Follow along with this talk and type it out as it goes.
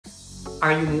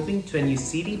Are you moving to a new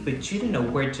city but you don't know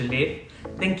where to live?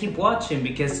 Then keep watching,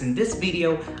 because in this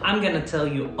video, I'm gonna tell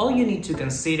you all you need to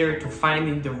consider to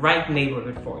finding the right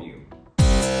neighborhood for you.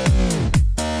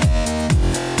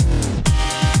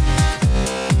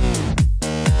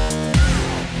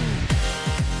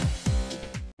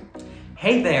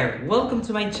 Hey there, welcome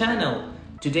to my channel.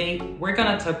 Today, we're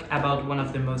gonna talk about one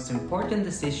of the most important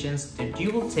decisions that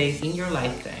you will take in your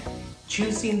lifetime,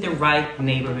 choosing the right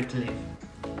neighborhood to live.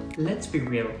 Let's be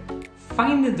real,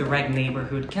 finding the right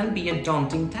neighborhood can be a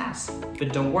daunting task,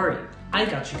 but don't worry, I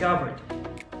got you covered.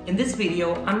 In this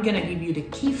video, I'm gonna give you the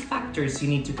key factors you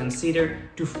need to consider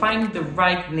to find the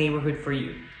right neighborhood for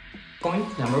you. Point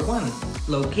number 1,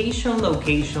 location,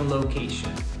 location,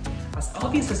 location. As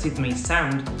obvious as it may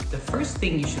sound, the first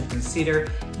thing you should consider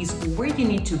is where you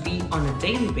need to be on a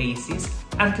daily basis,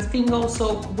 and to think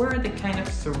also where are the kind of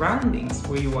surroundings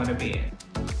where you want to be in.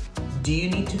 Do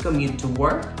you need to commute to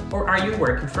work, or are you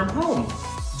working from home?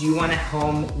 Do you want a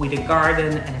home with a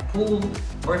garden and a pool,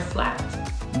 or a flat?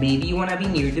 Maybe you want to be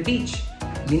near the beach.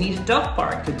 You need a dog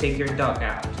park to take your dog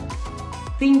out.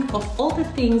 Think of all the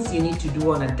things you need to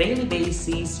do on a daily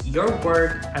basis, your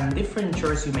work, and different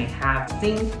chores you may have.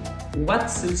 Think what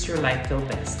suits your lifestyle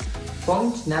best.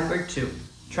 Point number 2,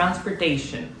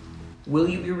 transportation. Will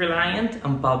you be reliant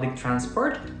on public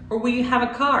transport, or will you have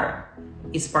a car?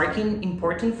 Is parking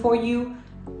important for you?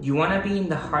 Do you want to be in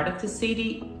the heart of the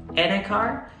city and a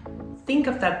car? Think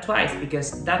of that twice,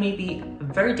 because that may be a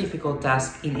very difficult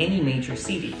task in any major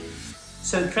city.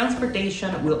 So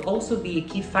transportation will also be a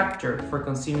key factor for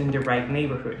considering the right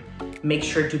neighborhood. Make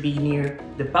sure to be near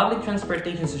the public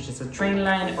transportation, such as a train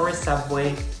line or a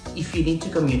subway, if you need to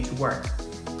commute to work.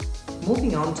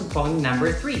 Moving on to point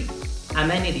number 3,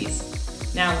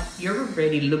 amenities. Now, you're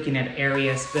already looking at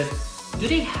areas, but do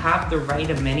they have the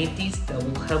right amenities that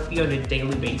will help you on a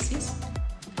daily basis?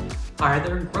 Are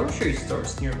there grocery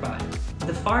stores nearby,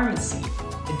 the pharmacy,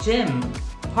 a gym,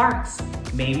 parks,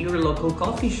 maybe your local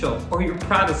coffee shop or your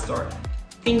product store?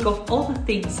 Think of all the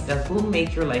things that will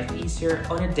make your life easier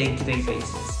on a day-to-day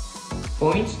basis.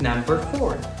 Point number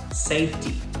 4,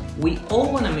 safety. We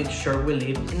all want to make sure we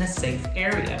live in a safe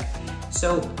area.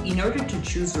 So in order to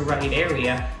choose the right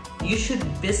area, you should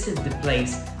visit the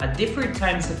place at different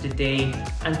times of the day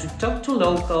and to talk to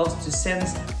locals to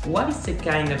sense what is the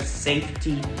kind of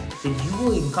safety that you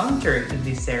will encounter in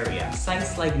this area.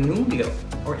 Sites like Neighbourhood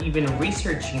or even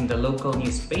researching the local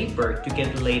newspaper to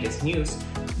get the latest news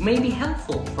may be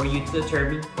helpful for you to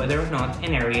determine whether or not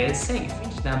an area is safe.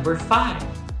 Number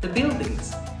 5, the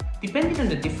buildings. Depending on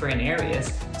the different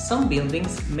areas, some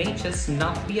buildings may just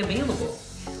not be available.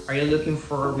 Are you looking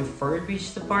for a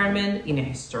refurbished apartment in a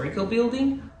historical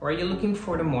building, or are you looking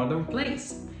for the modern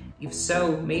place? If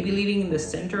so, maybe living in the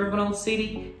center of an old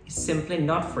city is simply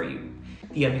not for you.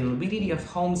 The availability of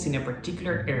homes in a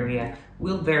particular area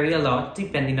will vary a lot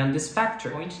depending on this factor.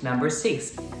 Point number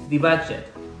 6, the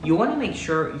budget. You want to make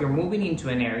sure you're moving into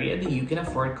an area that you can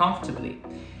afford comfortably.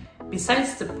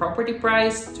 Besides the property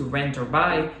price to rent or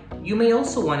buy, you may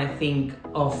also want to think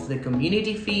of the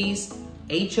community fees,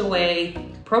 HOA,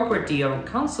 property or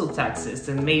council taxes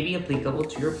that may be applicable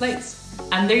to your place.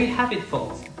 And there you have it,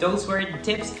 folks. Those were the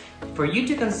tips for you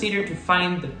to consider to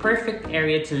find the perfect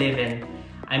area to live in.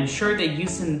 I'm sure that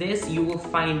using this, you will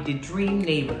find the dream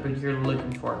neighborhood you're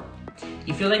looking for.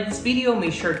 If you like this video,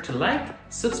 make sure to like,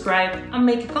 subscribe, and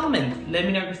make a comment. Let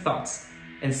me know your thoughts.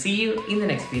 And see you in the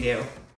next video.